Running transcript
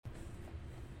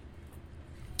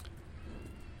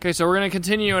Okay, so we're going to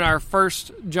continue in our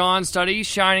First John study,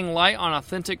 Shining Light on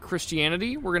Authentic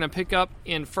Christianity. We're going to pick up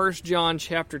in 1 John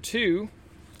chapter 2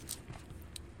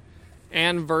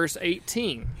 and verse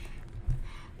 18.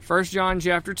 1 John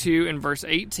chapter 2 and verse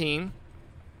 18.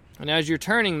 And as you're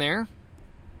turning there,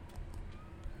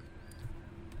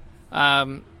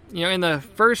 in the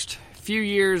first few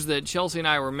years that Chelsea and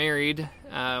I were married,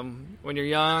 when you're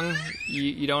young,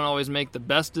 you don't always make the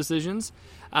best decisions.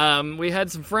 We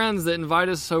had some friends that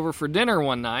invited us over for dinner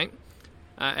one night,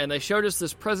 and they showed us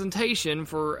this presentation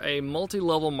for a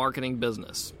multi-level marketing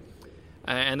business.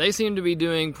 And they seemed to be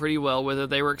doing pretty well with it.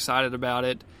 They were excited about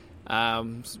it,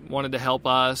 wanted to help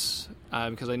us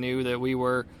because they knew that we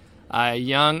were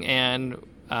young and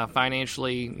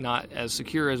financially not as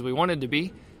secure as we wanted to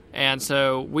be. And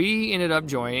so we ended up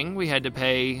joining. We had to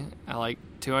pay like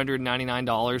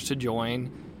 $299 to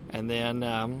join, and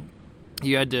then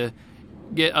you had to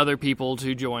get other people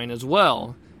to join as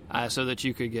well so that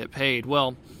you could get paid.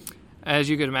 Well, as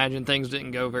you could imagine, things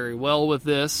didn't go very well with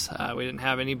this. We didn't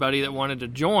have anybody that wanted to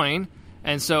join,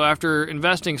 and so after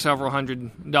investing several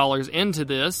 $100s into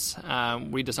this,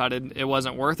 we decided it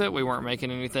wasn't worth it. We weren't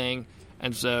making anything,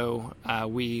 and so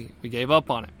we gave up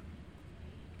on it.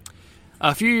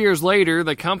 A few years later,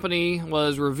 the company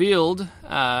was revealed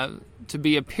to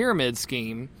be a pyramid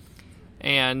scheme,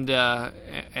 and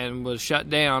was shut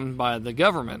down by the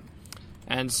government.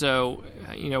 And so,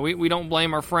 we don't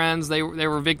blame our friends. They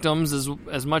were victims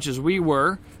as much as we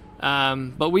were,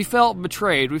 but we felt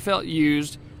betrayed. We felt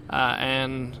used,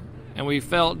 and we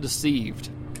felt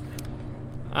deceived.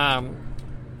 But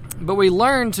we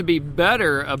learned to be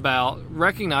better about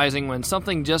recognizing when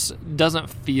something just doesn't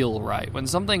feel right. When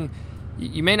something,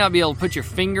 you may not be able to put your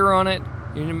finger on it.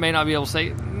 You may not be able to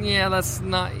say, yeah, that's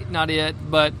not it,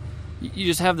 but you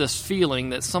just have this feeling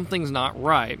that something's not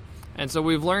right. And so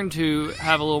we've learned to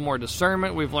have a little more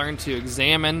discernment. We've learned to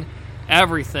examine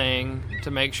everything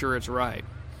to make sure it's right.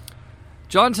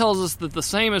 John tells us that the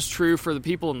same is true for the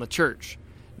people in the church.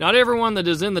 Not everyone that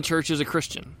is in the church is a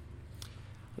Christian.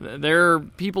 There are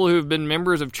people who have been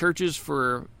members of churches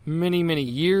for many, many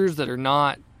years that are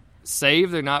not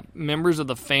saved. They're not members of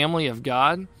the family of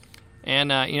God. And,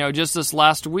 just this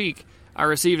last week, I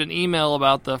received an email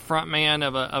about the front man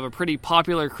of a pretty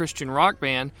popular Christian rock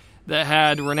band that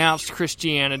had renounced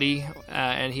Christianity,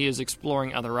 and he is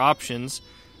exploring other options.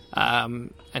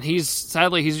 And he's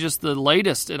just the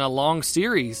latest in a long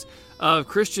series of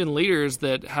Christian leaders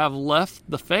that have left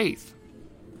the faith.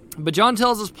 But John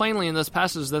tells us plainly in this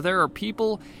passage that there are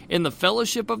people in the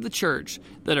fellowship of the church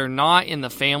that are not in the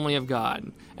family of God.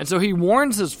 And so he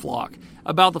warns his flock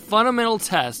about the fundamental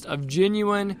test of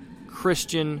genuine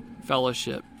Christian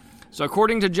fellowship. So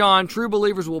according to John, true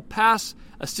believers will pass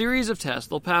a series of tests.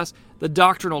 They'll pass the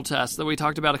doctrinal test that we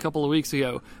talked about a couple of weeks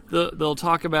ago. They'll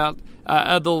talk about,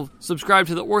 they'll subscribe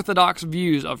to the orthodox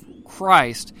views of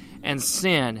Christ and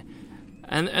sin.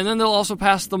 And then they'll also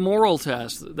pass the moral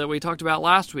test that we talked about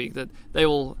last week, that they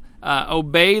will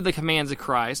obey the commands of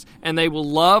Christ, and they will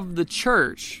love the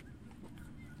church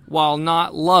while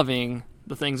not loving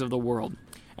the things of the world.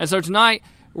 And so tonight,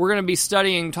 we're going to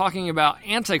be talking about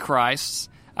antichrists.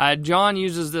 John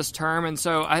uses this term, and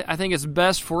so I think it's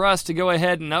best for us to go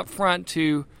ahead and up front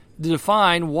to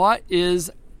define what is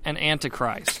an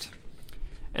antichrist.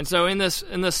 And so in this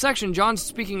section, John's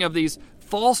speaking of these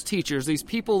false teachers, these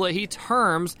people that he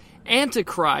terms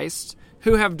antichrists,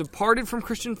 who have departed from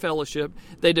Christian fellowship.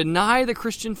 They deny the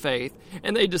Christian faith,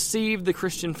 and they deceive the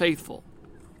Christian faithful.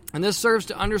 And this serves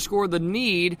to underscore the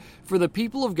need for the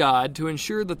people of God to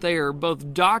ensure that they are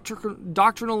both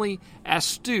doctrinally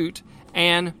astute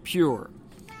and pure.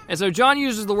 And so John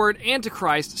uses the word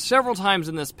antichrist several times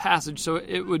in this passage, so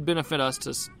it would benefit us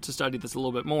to study this a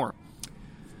little bit more.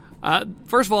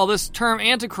 First of all, this term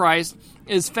antichrist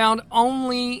is found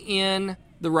only in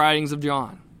the writings of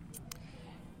John.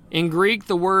 In Greek,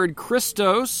 the word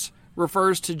Christos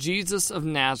refers to Jesus of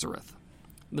Nazareth,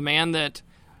 the man that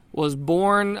was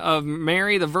born of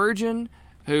Mary the Virgin,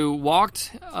 who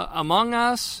walked among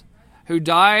us, who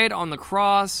died on the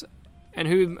cross, and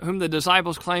whom the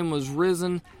disciples claim was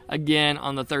risen again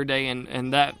on the third day,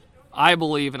 and that I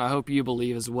believe, and I hope you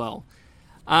believe as well.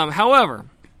 However,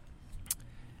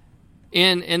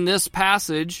 in this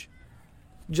passage,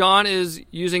 John is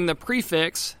using the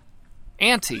prefix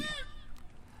anti,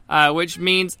 which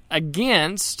means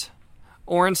against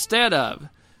or instead of.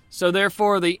 So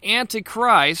therefore, the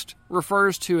Antichrist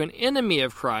refers to an enemy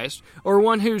of Christ, or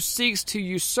one who seeks to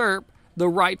usurp the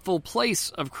rightful place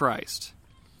of Christ.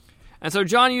 And so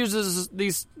John uses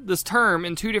this term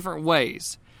in two different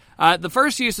ways. The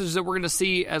first usage that we're going to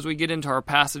see as we get into our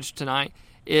passage tonight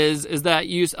is that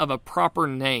use of a proper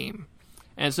name.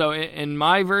 And so in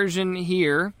my version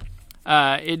here,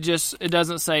 it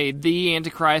doesn't say the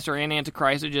Antichrist or an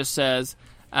Antichrist. It just says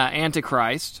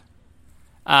Antichrist.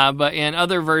 But in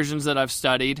other versions that I've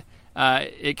studied,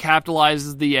 it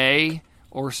capitalizes the A,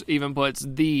 or even puts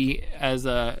the as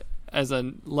a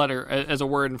letter, as a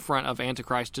word in front of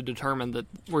Antichrist to determine that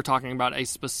we're talking about a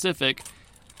specific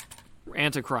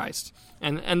Antichrist.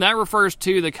 And that refers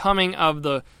to the coming of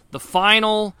the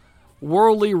final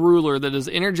worldly ruler that is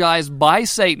energized by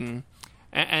Satan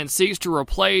and seeks to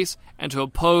replace and to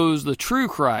oppose the true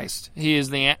Christ. He is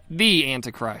the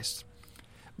Antichrist.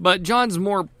 But John's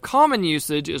more common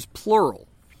usage is plural.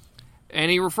 And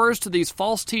he refers to these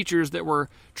false teachers that were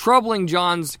troubling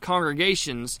John's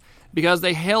congregations because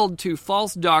they held to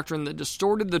false doctrine that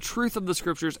distorted the truth of the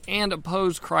Scriptures and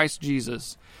opposed Christ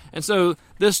Jesus. And so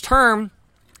this term,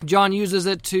 John uses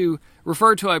it to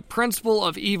refer to a principle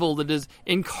of evil that is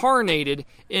incarnated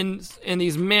in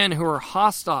these men who are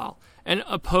hostile and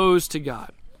opposed to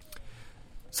God.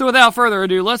 So without further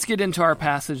ado, let's get into our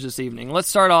passage this evening. Let's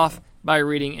start off by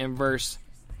reading in verse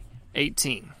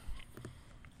 18.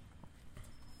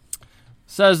 It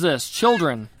says this,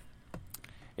 "Children,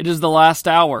 it is the last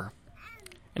hour.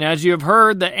 And as you have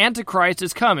heard that Antichrist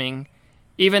is coming,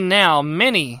 even now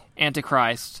many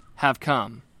Antichrists have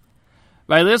come.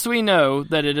 By this we know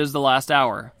that it is the last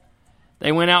hour.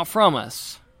 They went out from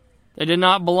us. They did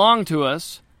not belong to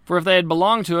us, for if they had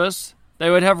belonged to us, they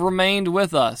would have remained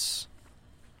with us.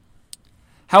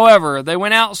 However, they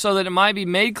went out so that it might be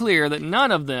made clear that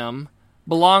none of them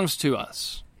belongs to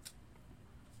us."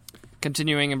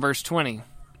 Continuing in verse 20.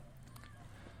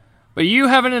 "But you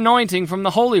have an anointing from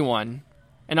the Holy One,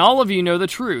 and all of you know the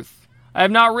truth. I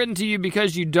have not written to you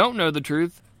because you don't know the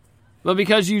truth, but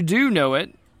because you do know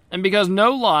it, and because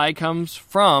no lie comes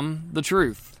from the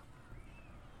truth."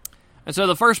 And so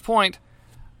the first point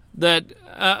that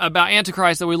about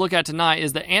Antichrist that we look at tonight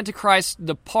is that Antichrist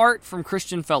depart from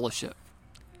Christian fellowship.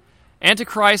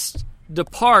 Antichrist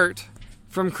depart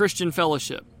from Christian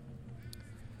fellowship.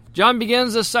 John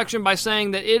begins this section by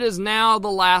saying that it is now the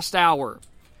last hour.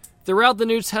 Throughout the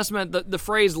New Testament, the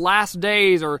phrase last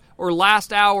days or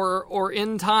last hour or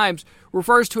end times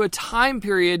refers to a time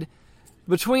period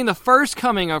between the first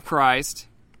coming of Christ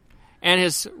and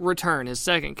his return, his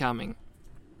second coming.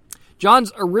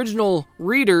 John's original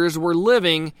readers were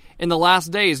living in the last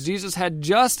days. Jesus had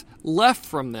just left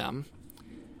from them,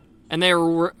 and they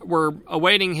were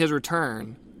awaiting his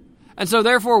return. And so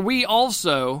therefore we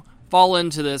also fall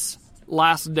into this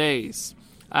last days.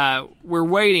 We're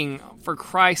waiting for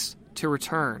Christ to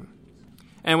return.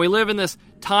 And we live in this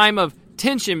time of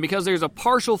tension because there's a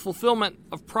partial fulfillment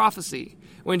of prophecy.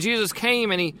 When Jesus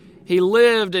came and he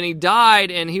lived and he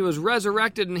died and he was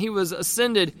resurrected and he was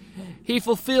ascended, he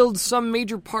fulfilled some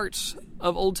major parts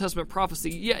of Old Testament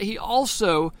prophecy. Yet he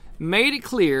also made it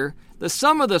clear that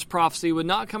some of this prophecy would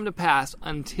not come to pass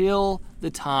until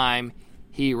the time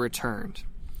he returned.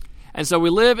 And so we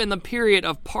live in the period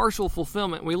of partial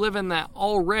fulfillment. We live in that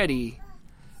already,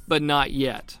 but not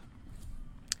yet.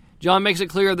 John makes it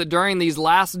clear that during these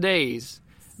last days,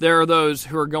 there are those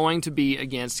who are going to be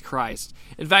against Christ.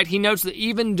 In fact, he notes that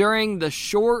even during the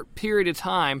short period of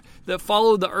time that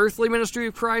followed the earthly ministry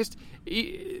of Christ,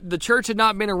 the church had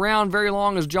not been around very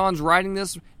long as John's writing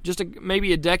this, just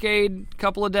maybe a decade,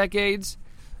 couple of decades.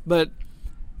 But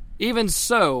even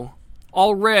so,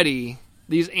 already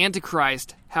these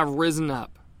antichrists have risen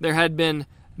up. There had been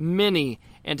many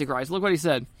antichrists. Look what he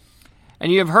said.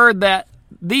 "And you have heard that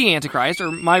the Antichrist,"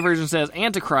 or my version says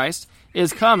Antichrist,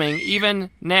 "is coming. Even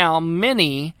now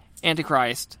many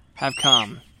Antichrists have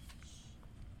come."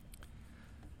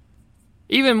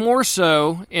 Even more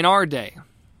so in our day.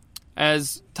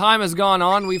 As time has gone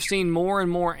on, we've seen more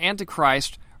and more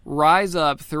Antichrist rise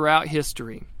up throughout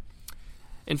history.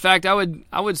 In fact, I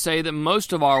would say that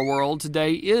most of our world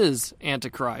today is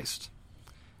Antichrist.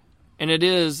 And it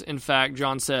is, in fact,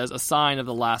 John says, a sign of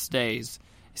the last days.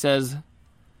 He says,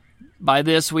 "By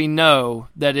this we know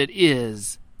that it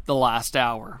is the last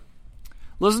hour."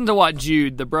 Listen to what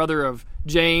Jude, the brother of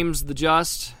James the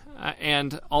Just,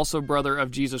 and also brother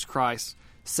of Jesus Christ,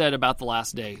 said about the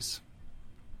last days.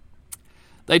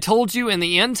 "They told you in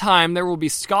the end time there will be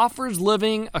scoffers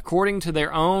living according to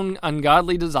their own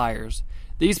ungodly desires.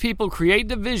 These people create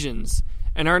divisions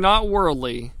and are not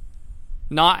worldly,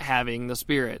 not having the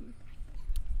Spirit."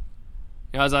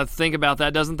 You know, as I think about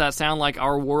that, doesn't that sound like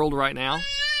our world right now?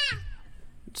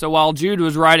 So while Jude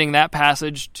was writing that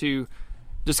passage to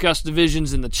discuss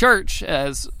divisions in the church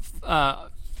as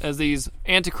these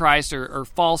antichrists or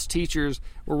false teachers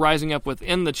were rising up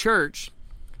within the church,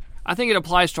 I think it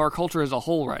applies to our culture as a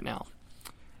whole right now.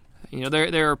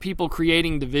 There are people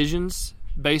creating divisions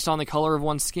based on the color of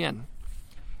one's skin.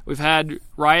 We've had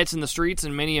riots in the streets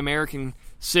in many American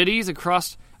cities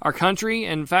across our country.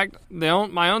 In fact,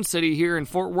 my own city here in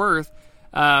Fort Worth,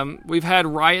 we've had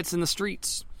riots in the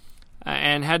streets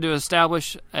and had to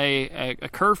establish a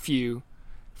curfew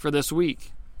for this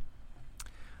week.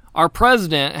 Our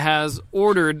president has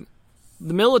ordered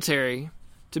the military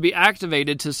to be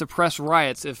activated to suppress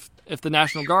riots. If the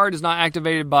National Guard is not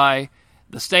activated by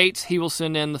the states, he will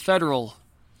send in the federal.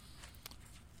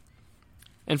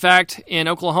 In fact, in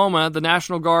Oklahoma, the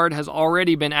National Guard has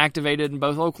already been activated in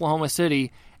both Oklahoma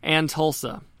City and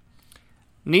Tulsa.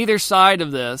 Neither side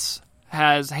of this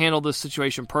has handled this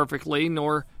situation perfectly,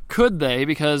 nor could they,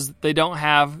 because they don't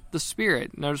have the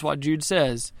Spirit. Notice what Jude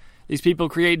says. These people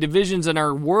create divisions and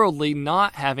are worldly,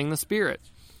 not having the Spirit.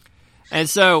 And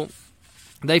so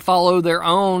they follow their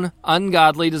own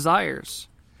ungodly desires.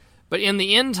 But in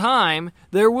the end time,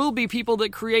 there will be people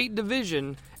that create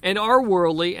division and are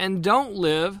worldly and don't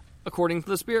live according to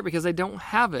the Spirit because they don't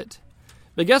have it.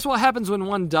 But guess what happens when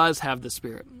one does have the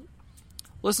Spirit?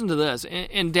 Listen to this.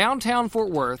 In downtown Fort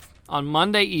Worth on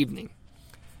Monday evening,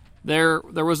 there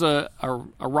was a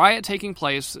riot taking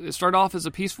place. It started off as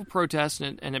a peaceful protest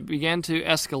and it began to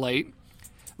escalate.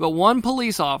 But one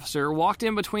police officer walked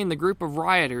in between the group of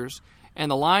rioters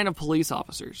and the line of police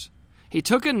officers. He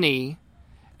took a knee,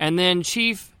 and then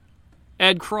Chief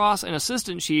Ed Cross and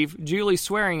Assistant Chief Julie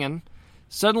Swearingen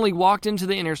suddenly walked into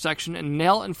the intersection and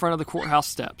knelt in front of the courthouse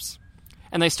steps.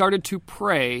 And they started to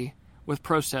pray with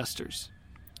protesters.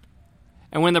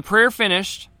 And when the prayer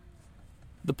finished,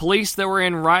 the police that were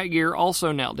in riot gear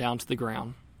also knelt down to the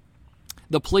ground.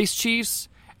 The police chiefs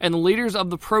and the leaders of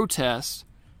the protests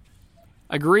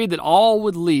agreed that all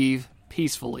would leave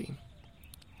peacefully.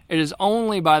 It is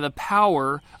only by the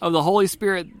power of the Holy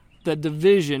Spirit that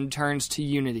division turns to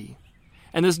unity.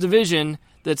 And this division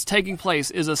that's taking place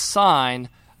is a sign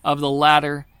of the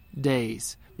latter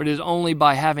days. But it is only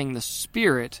by having the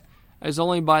Spirit, it is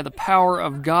only by the power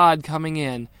of God coming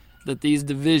in that these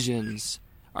divisions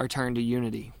are turned to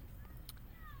unity.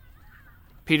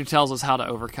 Peter tells us how to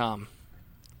overcome.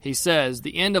 He says,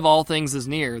 "The end of all things is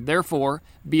near. Therefore,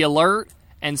 be alert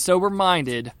and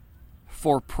sober-minded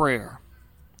for prayer."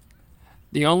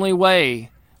 The only way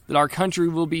that our country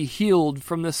will be healed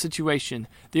from this situation,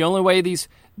 the only way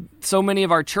so many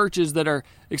of our churches that are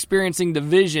experiencing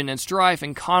division and strife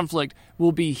and conflict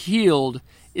will be healed,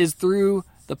 is through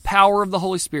the power of the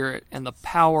Holy Spirit and the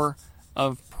power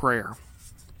of prayer.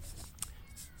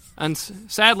 And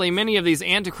sadly, many of these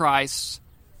antichrists,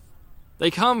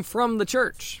 they come from the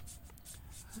church.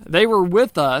 They were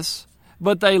with us,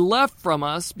 but they left from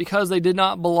us because they did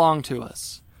not belong to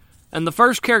us. And the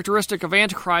first characteristic of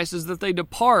Antichrist is that they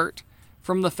depart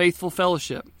from the faithful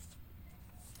fellowship.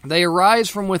 They arise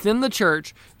from within the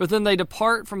church, but then they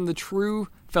depart from the true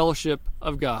fellowship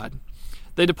of God.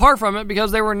 They depart from it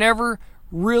because they were never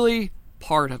really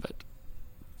part of it.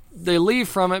 They leave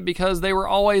from it because they were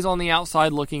always on the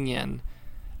outside looking in.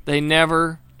 They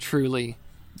never truly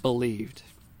believed.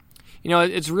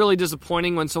 It's really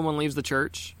disappointing when someone leaves the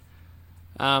church.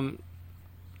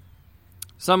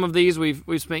 Some of these we've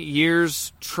spent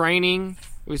years training,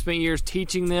 we've spent years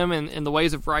teaching them in the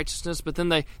ways of righteousness, but then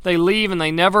they leave and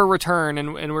they never return,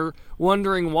 and we're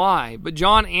wondering why. But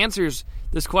John answers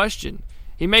this question.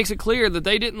 He makes it clear that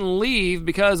they didn't leave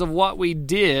because of what we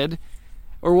did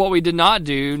or what we did not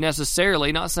do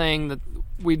necessarily, not saying that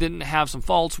we didn't have some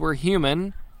faults. We're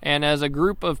human, and as a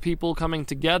group of people coming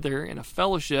together in a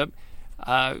fellowship,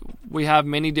 we have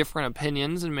many different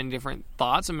opinions and many different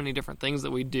thoughts and many different things that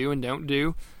we do and don't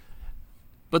do.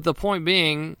 But the point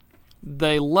being,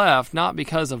 they left not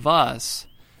because of us,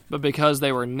 but because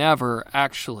they were never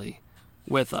actually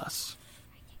with us.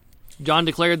 John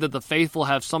declared that the faithful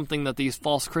have something that these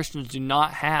false Christians do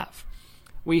not have.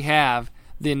 We have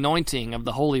the anointing of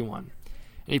the Holy One.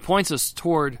 And he points us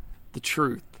toward the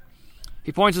truth.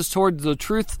 He points us toward the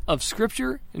truth of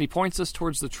Scripture, and he points us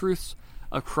towards the truths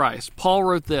of Christ. Paul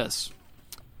wrote this: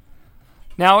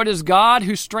 "Now it is God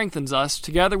who strengthens us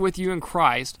together with you in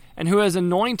Christ, and who has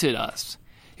anointed us.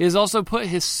 He has also put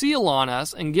his seal on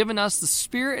us and given us the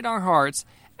Spirit in our hearts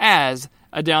as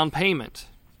a down payment."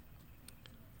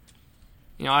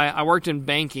 I worked in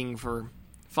banking for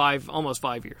almost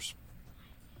 5 years.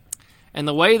 And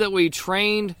the way that we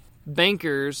trained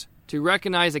bankers to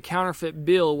recognize a counterfeit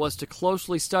bill was to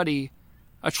closely study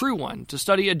a true one, to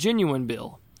study a genuine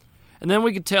bill. And then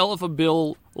we could tell if a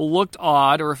bill looked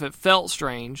odd or if it felt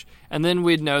strange, and then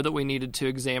we'd know that we needed to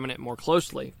examine it more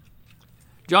closely.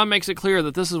 John makes it clear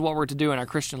that this is what we're to do in our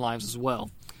Christian lives as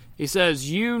well. He says,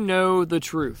 "You know the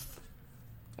truth,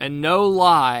 and no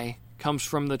lie comes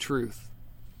from the truth.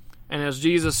 And as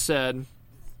Jesus said,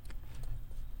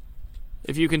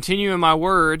 if you continue in my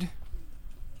word,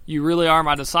 you really are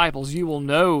my disciples. You will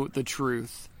know the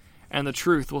truth, and the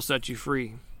truth will set you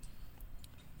free.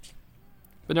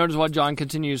 But notice what John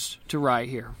continues to write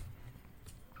here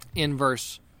in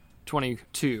verse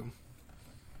 22.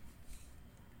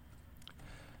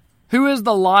 Who is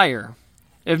the liar,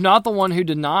 if not the one who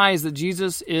denies that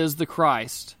Jesus is the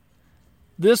Christ?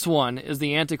 This one is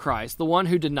the Antichrist, the one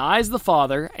who denies the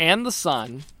Father and the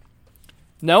Son.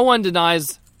 No one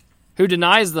who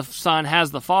denies the Son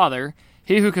has the Father.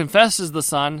 He who confesses the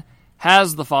Son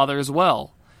has the Father as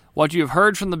well. What you have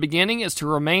heard from the beginning is to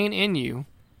remain in you.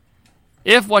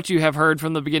 If what you have heard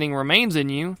from the beginning remains in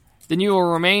you, then you will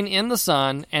remain in the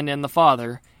Son and in the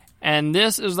Father. And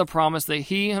this is the promise that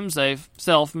He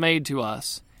Himself made to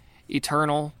us,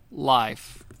 eternal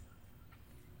life.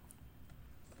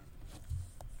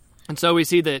 And so we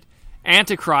see that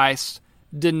Antichrists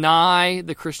deny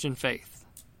the Christian faith.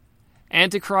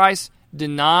 Antichrists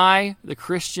deny the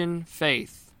Christian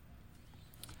faith.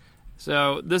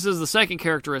 So this is the second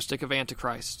characteristic of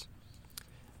Antichrist.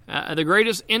 The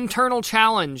greatest internal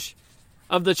challenge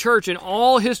of the church in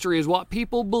all history is what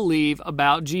people believe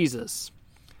about Jesus.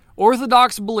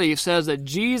 Orthodox belief says that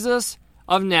Jesus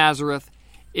of Nazareth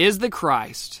is the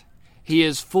Christ. He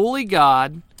is fully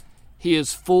God. He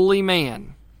is fully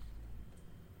man.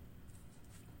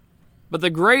 But the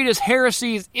greatest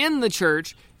heresies in the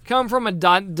church come from a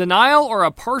denial or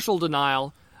a partial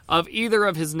denial of either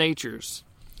of his natures.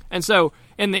 And so,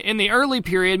 in the early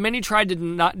period, many tried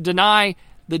to deny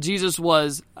that Jesus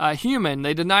was human.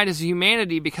 They denied his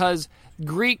humanity because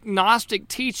Greek Gnostic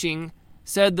teaching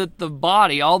said that the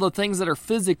body, all the things that are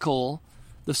physical,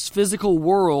 this physical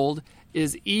world,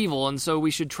 is evil, and so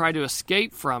we should try to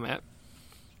escape from it.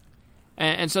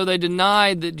 And so they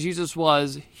denied that Jesus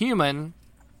was human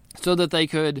so that they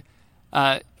could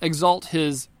exalt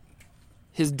his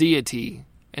deity,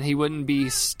 and he wouldn't be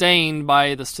stained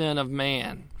by the sin of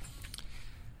man.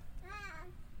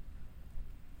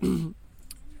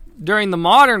 During the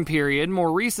modern period,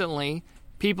 more recently,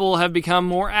 people have become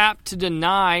more apt to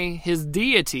deny his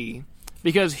deity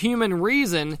because human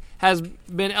reason has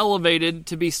been elevated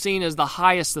to be seen as the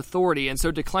highest authority. And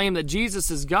so to claim that Jesus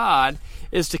is God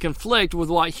is to conflict with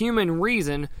what human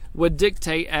reason would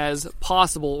dictate as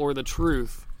possible or the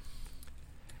truth.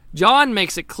 John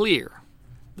makes it clear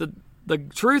that the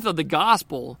truth of the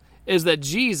gospel is that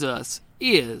Jesus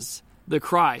is the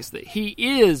Christ, that he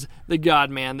is the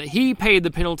God-man, that he paid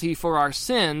the penalty for our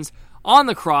sins on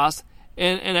the cross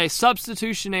in a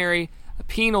substitutionary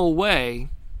penal way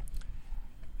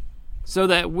so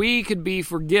that we could be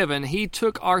forgiven. He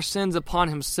took our sins upon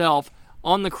himself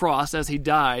on the cross as he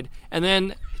died, and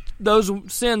then those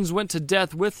sins went to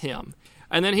death with him.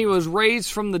 And then he was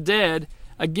raised from the dead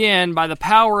again by the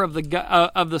power of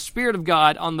the Spirit of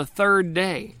God on the third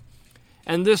day.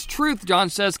 And this truth, John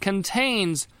says,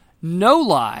 contains no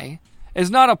lie.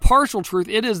 It's not a partial truth.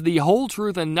 It is the whole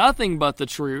truth and nothing but the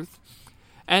truth.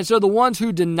 And so the ones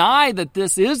who deny that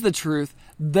this is the truth,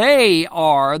 they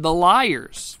are the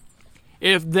liars.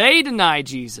 If they deny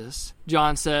Jesus,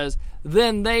 John says,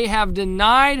 then they have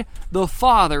denied the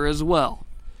Father as well.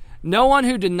 No one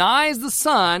who denies the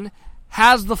Son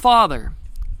has the Father.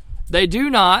 They do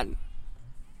not,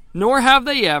 nor have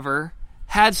they ever,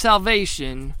 had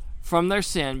salvation from their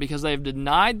sin because they have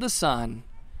denied the Son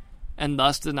and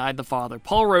thus denied the Father.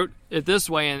 Paul wrote it this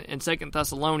way in 2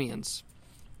 Thessalonians.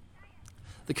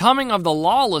 The coming of the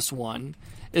lawless one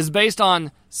is based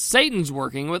on Satan's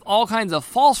working with all kinds of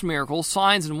false miracles,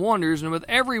 signs, and wonders, and with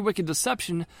every wicked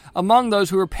deception among those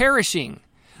who are perishing.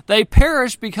 They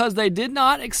perish because they did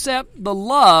not accept the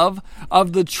love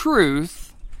of the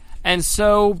truth and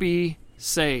so be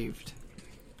saved.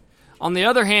 On the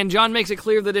other hand, John makes it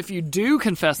clear that if you do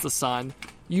confess the Son,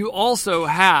 you also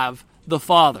have the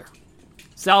Father.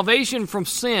 Salvation from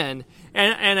sin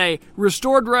and a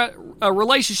restored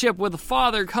relationship with the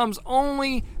Father comes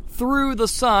only through the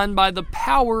Son by the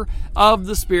power of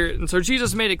the Spirit. And so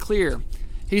Jesus made it clear.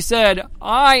 He said,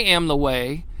 I am the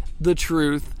way, the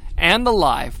truth, and the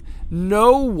life.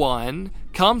 No one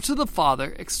comes to the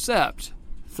Father except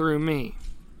through me.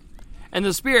 And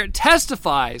the Spirit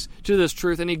testifies to this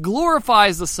truth, and he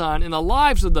glorifies the Son in the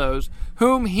lives of those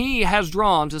whom he has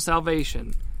drawn to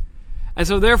salvation. And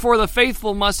so therefore the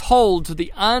faithful must hold to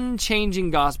the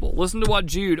unchanging gospel. Listen to what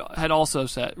Jude had also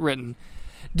written.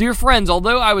 Dear friends,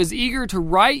 although I was eager to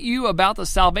write you about the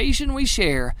salvation we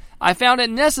share, I found it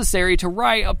necessary to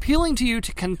write appealing to you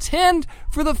to contend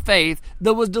for the faith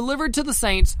that was delivered to the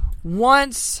saints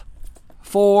once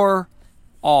for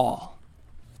all.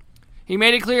 He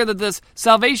made it clear that this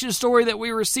salvation story that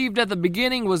we received at the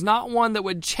beginning was not one that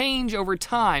would change over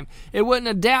time. It wouldn't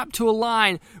adapt to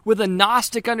align with a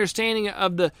Gnostic understanding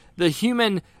of the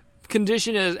human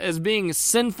condition as being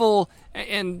sinful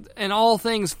and all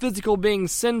things physical being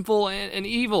sinful and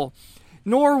evil.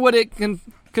 Nor would it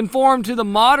conform to the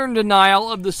modern denial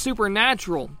of the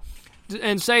supernatural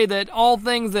and say that all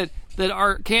things that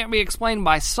can't be explained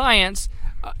by science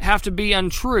have to be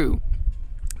untrue.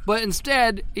 But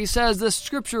instead, he says this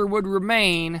scripture would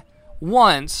remain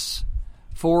once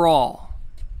for all.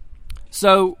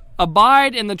 So,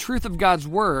 abide in the truth of God's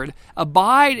word,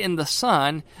 abide in the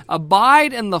Son,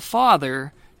 abide in the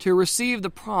Father to receive the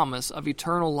promise of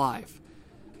eternal life.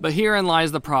 But herein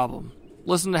lies the problem.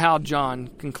 Listen to how John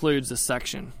concludes this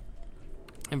section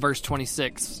in verse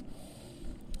 26.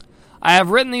 I have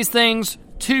written these things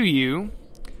to you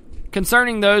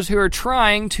concerning those who are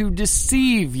trying to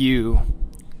deceive you.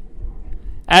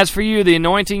 As for you, the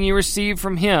anointing you received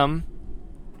from him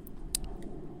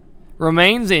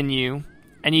remains in you,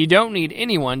 and you don't need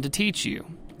anyone to teach you.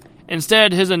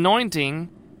 Instead, his anointing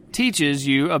teaches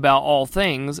you about all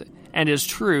things, and is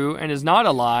true, and is not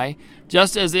a lie,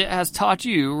 just as it has taught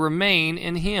you. Remain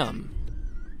in him.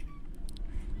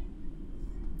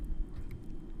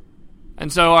 And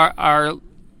so our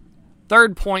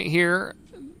third point here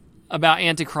about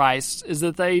Antichrist is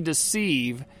that they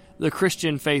deceive the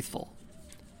Christian faithful.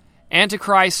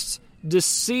 Antichrists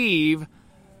deceive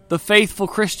the faithful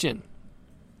Christian,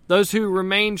 those who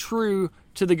remain true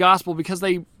to the gospel, because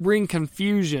they bring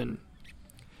confusion.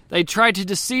 They try to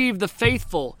deceive the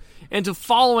faithful into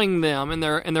following them in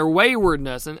their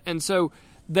waywardness, and so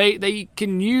they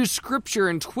can use Scripture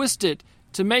and twist it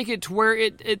to make it to where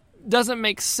it doesn't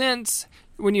make sense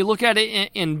when you look at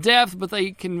it in depth, but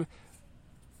they can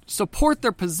support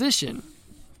their position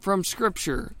from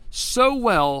Scripture so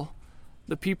well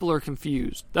the people are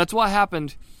confused. That's what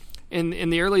happened in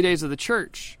the early days of the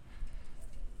church.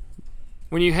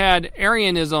 When you had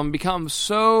Arianism become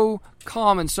so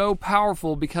common, so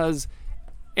powerful, because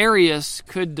Arius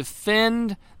could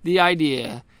defend the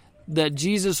idea that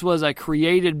Jesus was a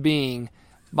created being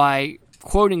by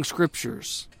quoting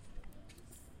scriptures.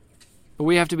 But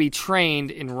we have to be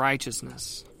trained in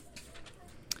righteousness.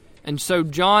 And so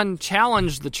John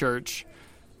challenged the church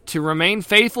to remain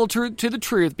faithful to the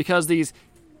truth, because these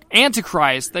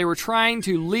antichrists, they were trying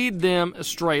to lead them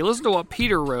astray. Listen to what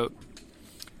Peter wrote.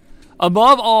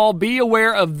 Above all, be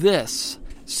aware of this.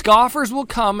 Scoffers will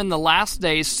come in the last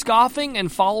days, scoffing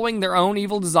and following their own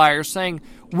evil desires, saying,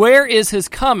 where is his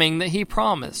coming that he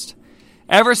promised?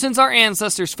 Ever since our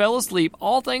ancestors fell asleep,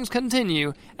 all things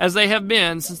continue as they have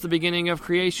been since the beginning of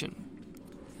creation.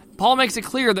 Paul makes it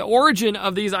clear the origin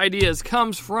of these ideas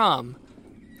comes from,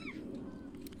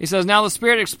 he says, now the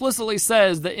Spirit explicitly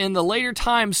says that in the later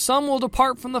times some will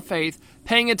depart from the faith,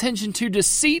 paying attention to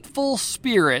deceitful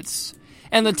spirits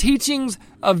and the teachings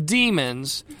of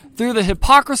demons, through the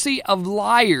hypocrisy of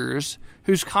liars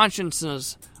whose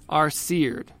consciences are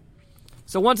seared.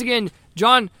 So once again,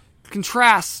 John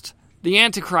contrasts the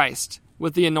Antichrist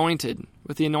with the anointed,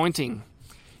 with the anointing.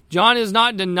 John is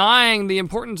not denying the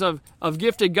importance of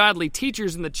gifted godly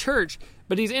teachers in the church,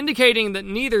 but he's indicating that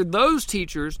neither those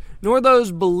teachers nor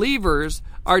those believers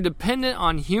are dependent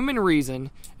on human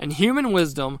reason and human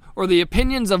wisdom or the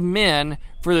opinions of men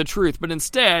for the truth, but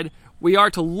instead we are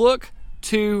to look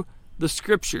to the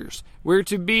Scriptures. We're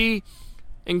to be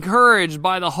encouraged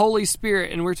by the Holy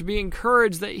Spirit, and we're to be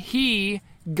encouraged that He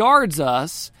guards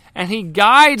us and He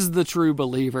guides the true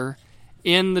believer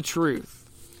in the truth.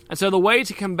 And so the way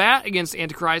to combat against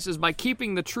Antichrist is by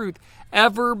keeping the truth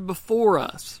ever before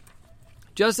us.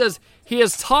 Just as He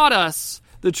has taught us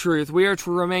the truth, we are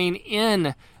to remain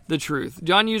in the truth.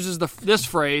 John uses this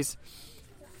phrase.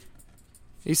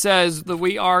 He says that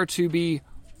we are to be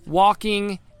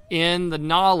walking in the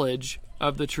knowledge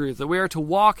of the truth, that we are to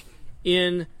walk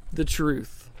in the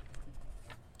truth.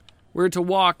 We're to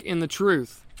walk in the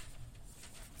truth.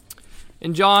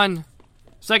 In 2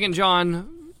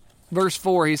 John verse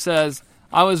 4, he says,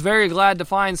 I was very glad to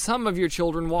find some of your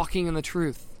children walking in the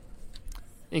truth,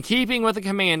 in keeping with the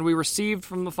command we received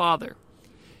from the Father.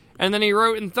 And then he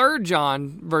wrote in 3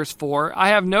 John verse 4, I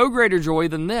have no greater joy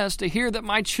than this, to hear that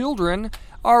my children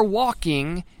are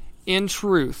walking in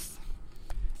truth.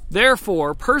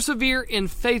 Therefore, persevere in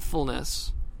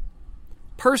faithfulness,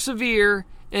 persevere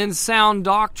in sound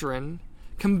doctrine,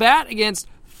 combat against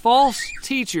false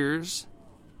teachers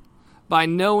by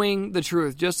knowing the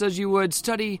truth, just as you would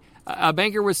study, a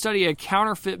banker would study a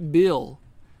counterfeit bill,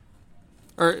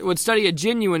 or would study a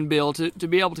genuine bill to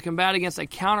be able to combat against a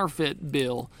counterfeit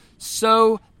bill.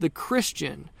 So the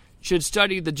Christian should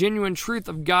study the genuine truth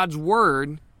of God's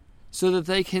Word so that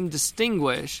they can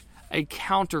distinguish a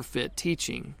counterfeit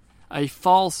teaching, a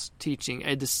false teaching,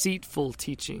 a deceitful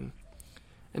teaching.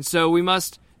 And so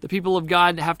the people of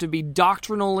God have to be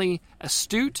doctrinally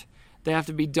astute. They have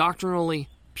to be doctrinally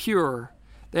pure.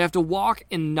 They have to walk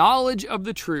in knowledge of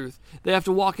the truth. They have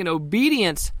to walk in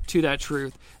obedience to that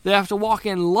truth. They have to walk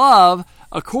in love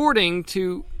according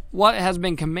to what has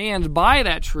been commanded by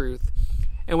that truth.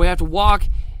 And we have to walk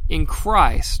in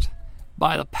Christ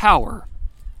by the power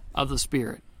of the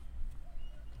Spirit.